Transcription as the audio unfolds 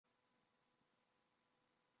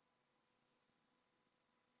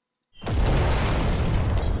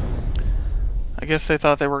guess they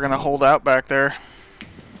thought they were gonna hold out back there.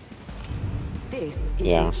 This is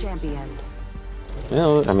your champion.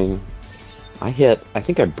 Well, I mean, I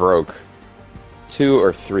think I broke 2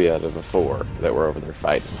 or 3 out of the 4 that were over there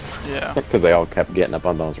fighting. Yeah. Because they all kept getting up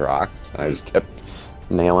on those rocks, and I just kept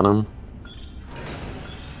nailing them.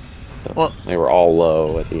 So Well, they were all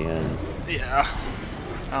low at the end. Yeah.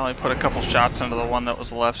 I only put a couple shots into the one that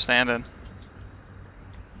was left standing.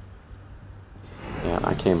 Yeah,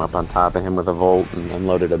 I came up on top of him with a Volt and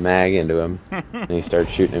unloaded a mag into him. And he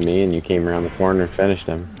started shooting at me, and you came around the corner and finished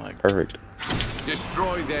him. Like, perfect.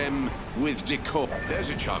 Destroy them with decoy. There's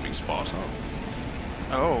a charming spot.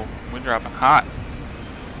 Oh, we're dropping hot.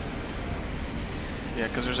 Yeah,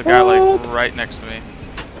 because there's a guy like right next to me.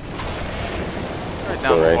 Right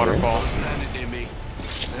down the waterfall.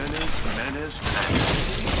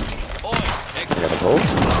 You got a Volt?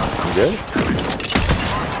 You good?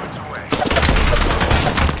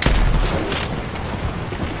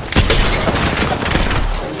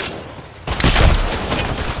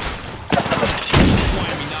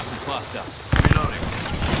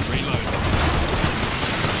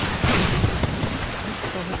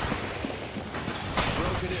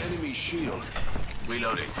 Shield.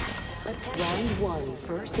 Reloading. Round 1,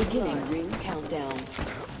 first beginning ring countdown.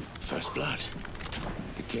 First blood.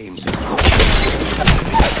 The game's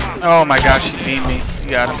Oh my gosh, he beat me. You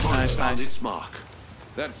got him. Nice, nice. Its mark.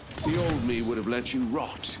 That the old me would have let you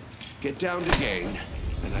rot. Get downed again,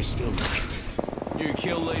 and I still might. New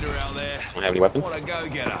kill leader out there. Don't have any weapons? What a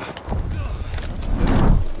go-getter.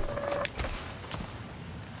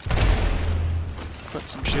 Put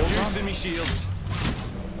some shields on. Using me shields.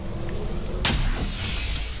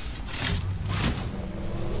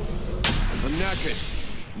 I'm knackered.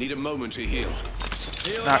 Need a moment to heal.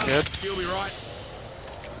 Not good. You'll be right.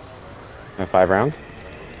 Have 5 rounds.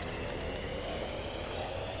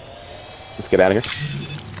 Let's get out of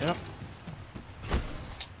here. Yep.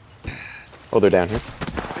 Oh, they're down here.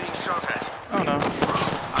 Being shot at. Oh no.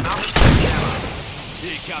 I'm out of ammo.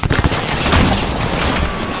 Here it comes.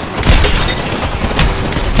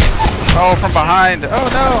 Oh, from behind. Oh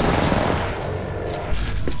no.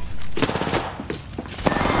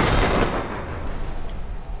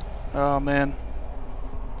 Oh man.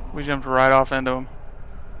 We jumped right off into him.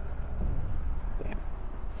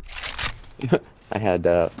 I had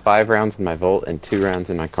 5 rounds in my Volt and 2 rounds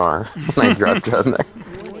in my car when I dropped down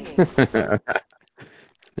there.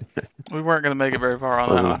 We weren't going to make it very far on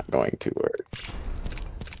We're that one. not going to work.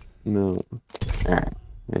 No. Alright.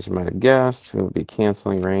 As you might have guessed, we will be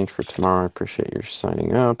canceling range for tomorrow. I appreciate your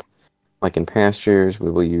signing up. Like in past years, we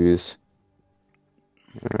will use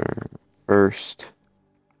our first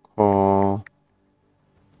call.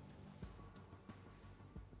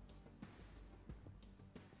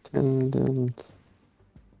 Attendance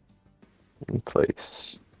in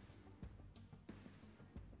place.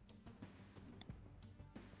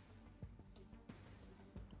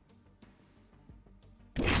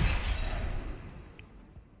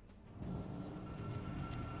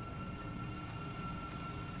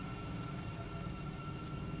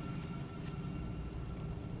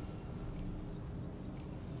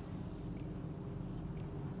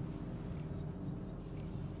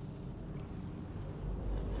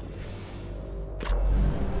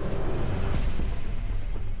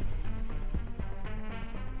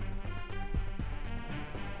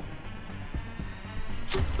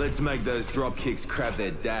 Let's make those drop kicks crab their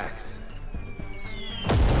dacks.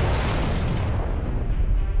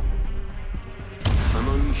 I'm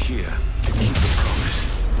only here to keep the promise.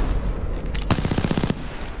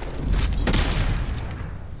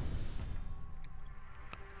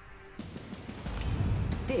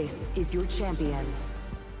 This is your champion.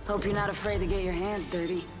 Hope you're not afraid to get your hands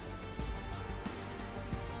dirty.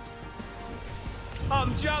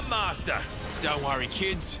 I'm Jump Master. Don't worry,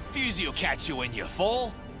 kids. Fusey will catch you when you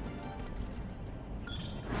fall.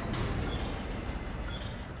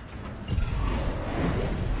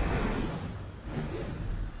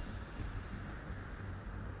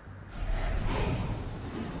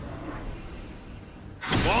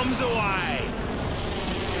 Bombs away!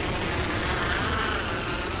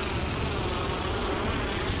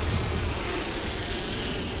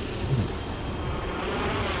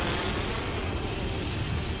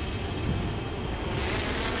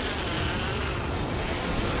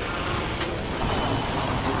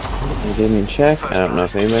 We didn't check. I don't know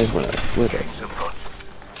if anybody's with us.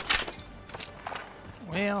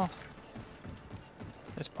 Well,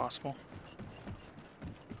 it's possible.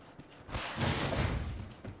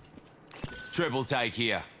 Triple take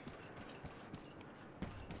here.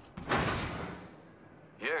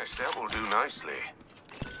 Yes, that will do nicely.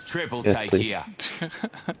 Triple Yes, take please. here.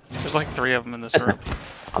 There's like 3 of them in this room.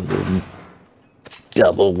 I'll do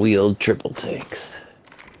double wheeled triple takes.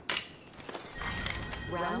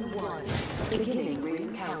 Round 1. Beginning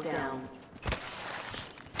ring countdown.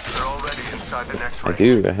 They're already inside the next I ring.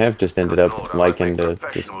 do. I have just ended up liking to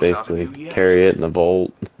just basically carry it in the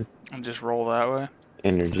Volt. And just roll that way.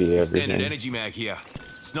 Energy, Extended everything. energy mag here.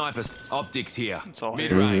 Snipers, optics here. That's all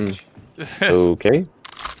Mid here. range. Okay.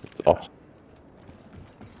 Oh.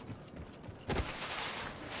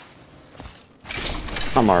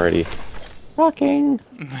 I'm already fucking.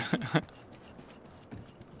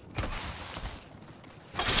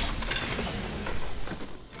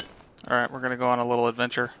 Alright, we're gonna go on a little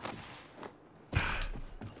adventure.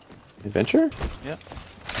 Adventure? Yep.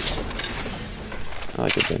 I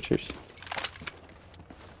like adventures.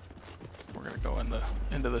 We're gonna go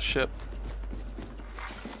into the ship.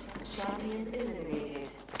 Champion eliminated.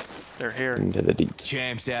 They're here. Into the deep.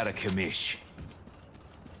 Champs out of commish.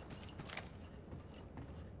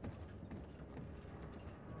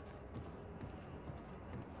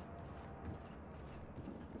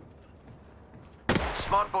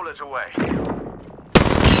 Smart bullet away.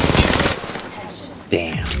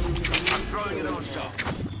 Damn. I'm throwing an arc star.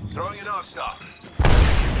 Throwing an arc star.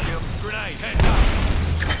 Grenade, heads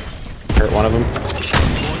up. Hurt one of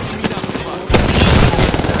them.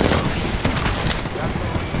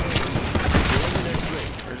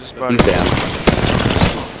 They're just He's buddies. down.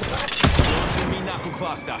 Enemy knuckle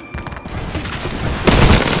cluster.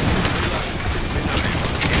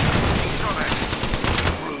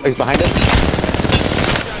 He's behind us.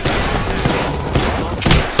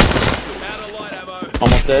 Out of light ammo.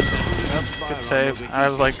 Almost dead. Good save. I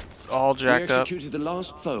was like all We jacked up. executed the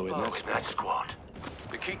last foe in that That squad.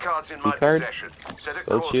 The key card's in my Key card? possession. Set it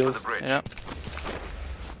Gold course shield? for the bridge. Yep.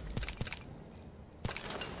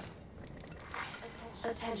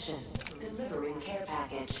 Attention. Delivering care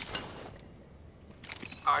package.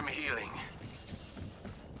 I'm healing.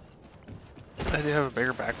 They do have a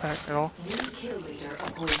bigger backpack at all? New kill leader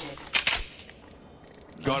appointed.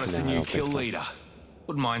 Got us No, a I new don't kill think so. leader.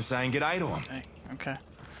 Wouldn't mind saying g'day to him. Hey, okay.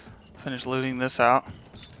 Finish looting this out.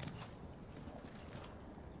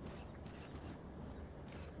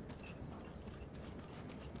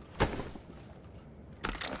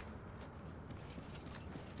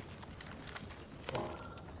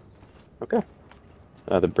 Okay.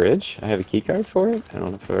 The bridge. I have a key card for it. I don't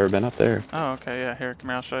know if I've ever been up there. Oh, okay, yeah, here, come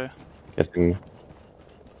here, I'll show you. Guessing.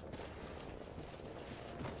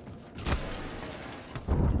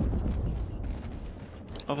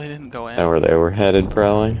 Oh, they didn't go in? Know where they were headed,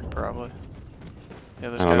 probably. Probably. Yeah,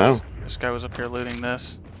 this I don't guy know. was, this guy was up here looting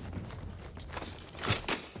this.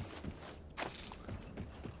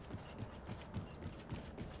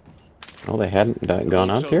 Oh, they hadn't gone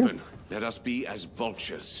Vault's up here? open. Let us be as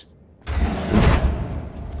vultures.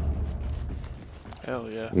 Hell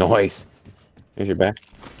yeah. Noise. Here's your back.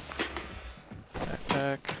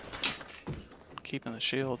 Backpack. Keeping the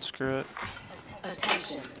shield, screw it.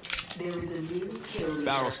 Attention. There is a new kill leader.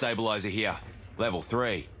 Barrel stabilizer here. Level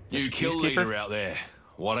 3. New kill Peacekeeper? leader out there.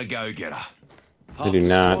 What a go-getter. Half do the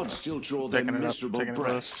not. squad still draw their Picking it up, miserable taking it with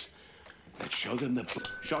breaths. Let's show them the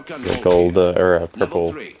shotgun A bolt gold here. or a Level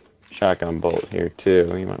purple 3. shotgun bolt here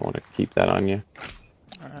too. You might want to keep that on you.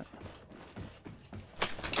 Alright.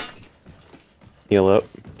 Heal up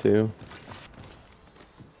too.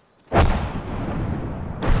 They're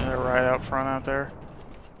right out front out there.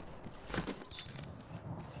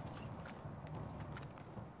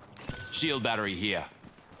 Shield battery here.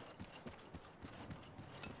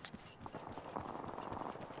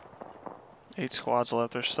 Eight squads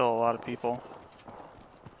left, there's still a lot of people.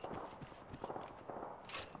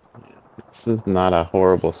 This is not a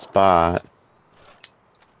horrible spot.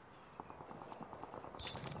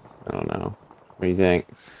 I don't know. What do you think?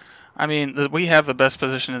 I mean, we have the best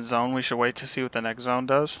position in zone. We should wait to see what the next zone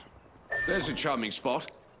does. There's a charming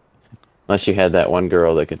spot. Unless you had that one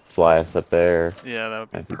girl that could fly us up there. Yeah, that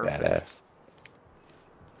would That'd be be perfect. badass.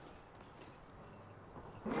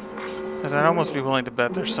 Because I'd almost be willing to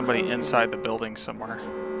bet there's somebody inside the building somewhere.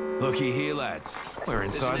 Looky here, lads. We're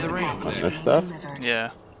inside the ring. On this stuff? Delivered.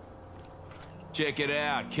 Yeah. Check it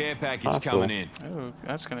out. Care package Possible. coming in. Ooh,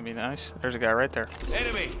 that's gonna be nice. There's a guy right there.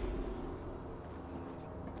 Enemy.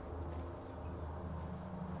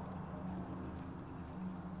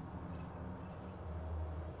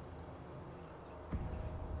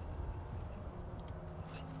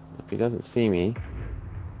 If he doesn't see me,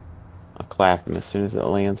 I'll clap him as soon as it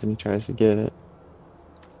lands and he tries to get it.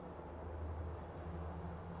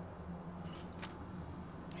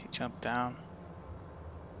 He jumped down.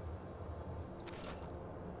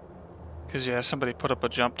 Cause yeah, somebody put up a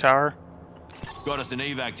jump tower, Got us an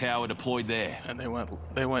evac tower deployed there. and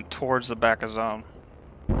they went towards the back of zone.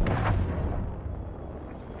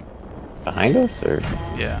 Behind us, or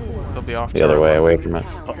Yeah, they'll be off the to other our way, away from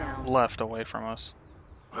us? left, away from us.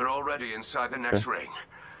 We're already inside the next ring.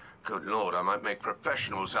 Good lord, I might make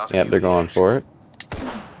professionals out of Yep, you they're going idiots. for it.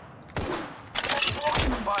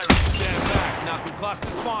 Firing. Stand back. Knuckle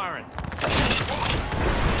cluster's firing. Knuckle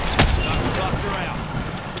cluster out.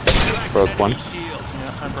 Cracked Broke an one. enemy shield.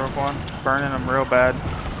 Yeah, I broke one. Burning them real bad.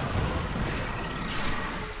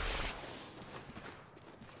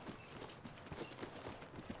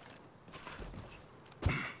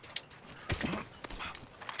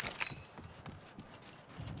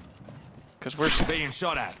 Cause we're Being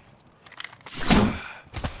shot at.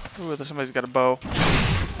 ooh, somebody's got a bow.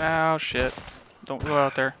 Oh shit! Don't go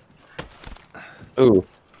out there. Ooh.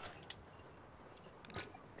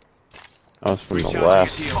 I was from the Recharging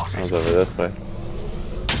left. his heels. I was over this way.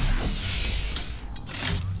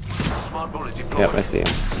 Smart bullet deployed. Yep, I see him.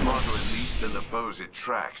 Smarter at least than the foes it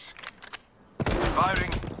tracks. Firing.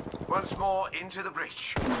 Once more into the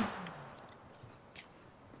breach.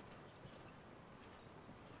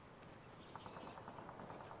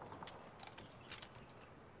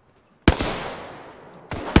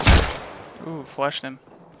 Ooh, flashed him.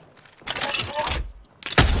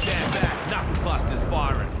 Stand back. Knuckle cluster's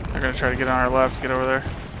firing. They're gonna try to get on our left. Get over there.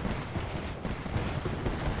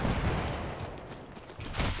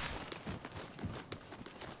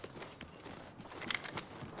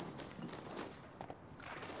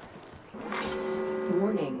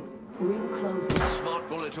 Warning. Ring closing. Smart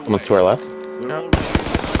bullet away. Someone's to our left. We're already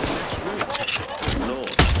inside the next ring. Good lord.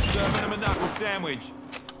 Serving him a knuckle sandwich.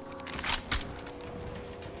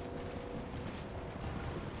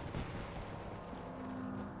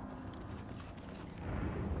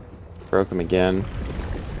 Broke him again.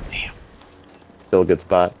 Damn. Still a good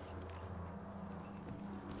spot.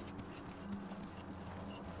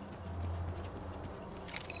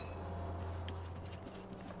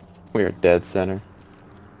 We are dead center.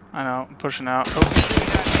 I know. I'm pushing out.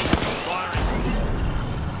 Oh,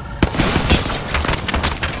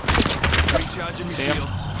 Recharging See his him?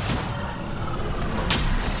 shields.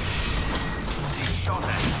 Shot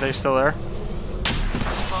at. they still there?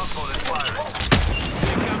 Smart bullet firing.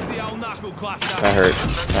 Here comes the old knuckle cluster. That hurt.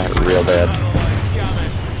 That hurt real bad. Another one's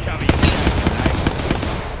coming. Cover your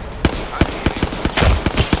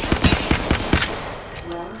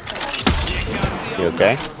You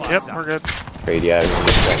okay? Yep, we're good. Great, yeah. we're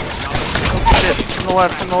good. Shit, from the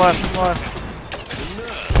left, from the left, from the left.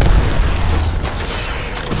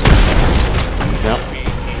 Yep.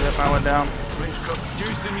 Yep, I went down.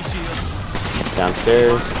 Juice in your shields.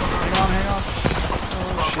 Downstairs. Hang on, hang on.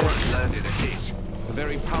 Bullet landed a hit. A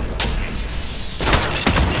very powerful hit.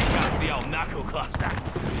 Here comes the old knuckle cluster.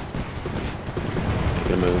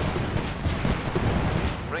 Good move.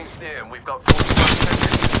 Rings near and we've got 45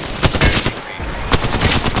 seconds.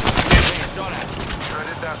 Being shot at.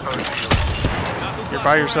 Shredded that hose shield. Knuckle You're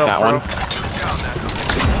by yourself, That bro. one. Down that.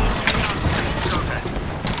 Shot at.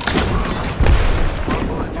 Smart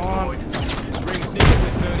bullet deployed. Rings near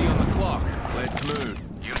with 30 on the clock. Let's move.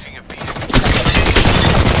 Using a beat.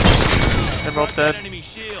 They're both dead. Enemy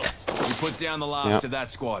shield. We put down the last Yep. of that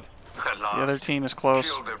squad. At last. The other team is close.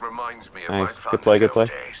 Kill that reminds me of Nice. my Good play, good Thunderdale play.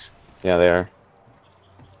 days. Yeah, they are.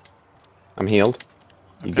 I'm healed.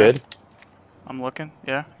 You Okay. good? I'm looking.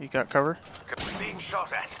 Yeah, you got cover. Being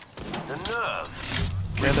shot at. The nerve.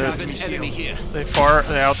 Yeah, they're, Enemy here.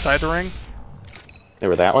 they outside the ring. They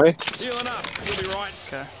were that way? Healing up. You'll be right.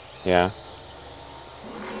 Okay. Yeah.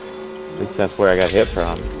 At least that's where I got hit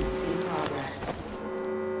from. In progress.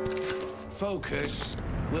 Focus.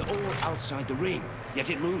 We're all outside the ring, yet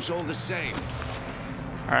it moves all the same.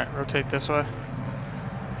 All right, rotate this way.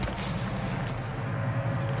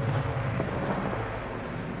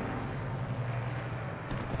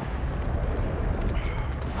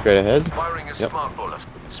 Straight ahead. Firing a Yep. smart bullet.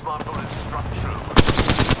 Smart bullet struck true.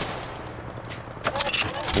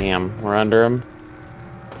 Damn, we're under him.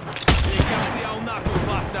 Here comes the old knuckle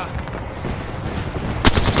cluster.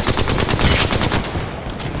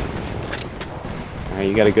 Alright,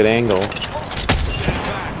 you got a good angle. Stand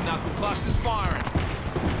back. Knuckle cluster's firing.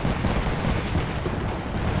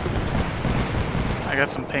 I got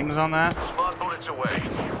some pings on that. Smart bullets away.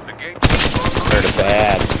 The gate. Hurt it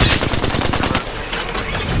bad.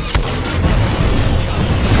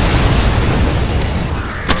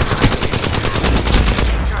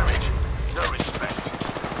 Damage. No respect.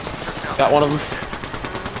 Took down Got one of them.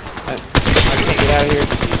 I can't get out of here.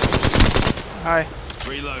 Hi.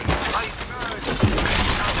 Reload. I surged.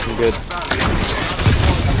 I'm good.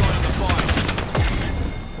 fire.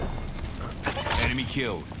 Enemy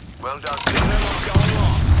killed. Well done. Going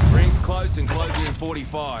off. Rings close and closing in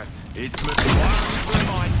 45. It's moving. Firing for a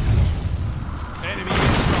mine. Enemy in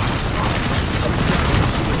sight.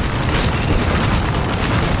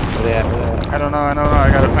 Where they at? Where they at? I don't know.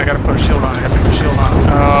 I gotta put a shield on. I gotta put a shield on.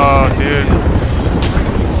 Oh, dude.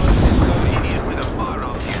 Idiot with a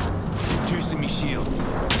firearm here. Juicing me shields.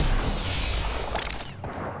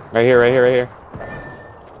 Right here, right here, right here.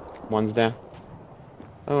 One's down.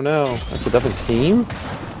 Oh no, that's a different team?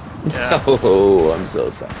 Yeah. Oh, I'm so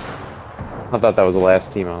sorry. I thought that was the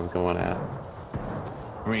last team I was going at.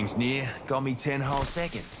 Rings near. Got me 10 whole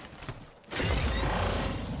seconds.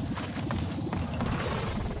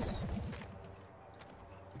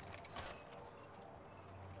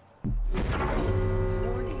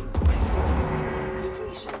 Warning.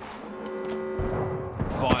 Completion.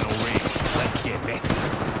 Final ring. Let's get messy.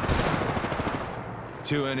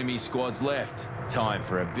 2 enemy squads left. Time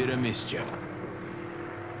for a bit of mischief.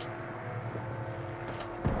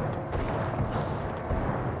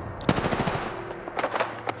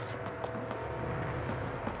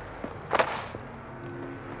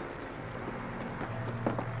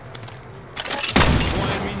 One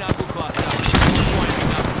enemy knuckle cluster. One enemy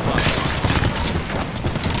knuckle cluster.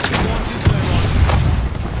 One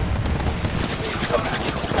to turn on.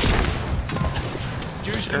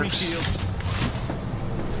 Juice for me shields.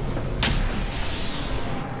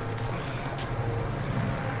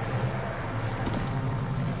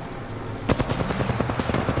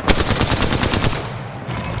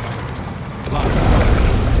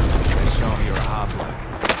 Show me you're a hard bloke.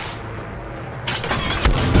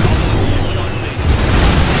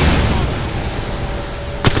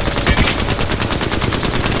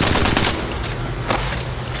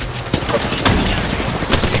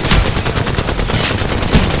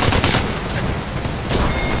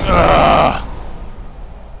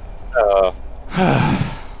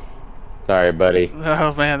 Sorry, buddy.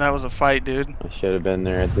 Oh man, that was a fight, dude. I should have been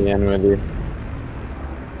there at the end with you.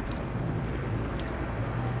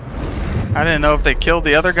 I didn't know if they killed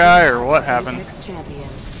the other guy or what happened. Apex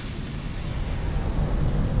champions.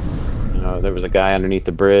 You know, there was a guy underneath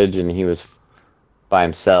the bridge, and he was by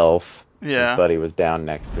himself. Yeah. His buddy was down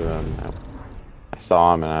next to him. I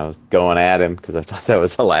saw him, and I was going at him because I thought that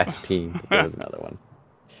was the last team. But there was another one.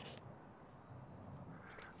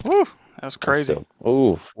 Woo, that was crazy.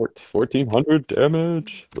 Oh, 1,400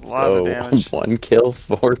 damage. Let's A lot of go. damage. 1 kill,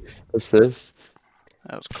 4 assists.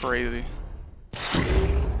 That was crazy.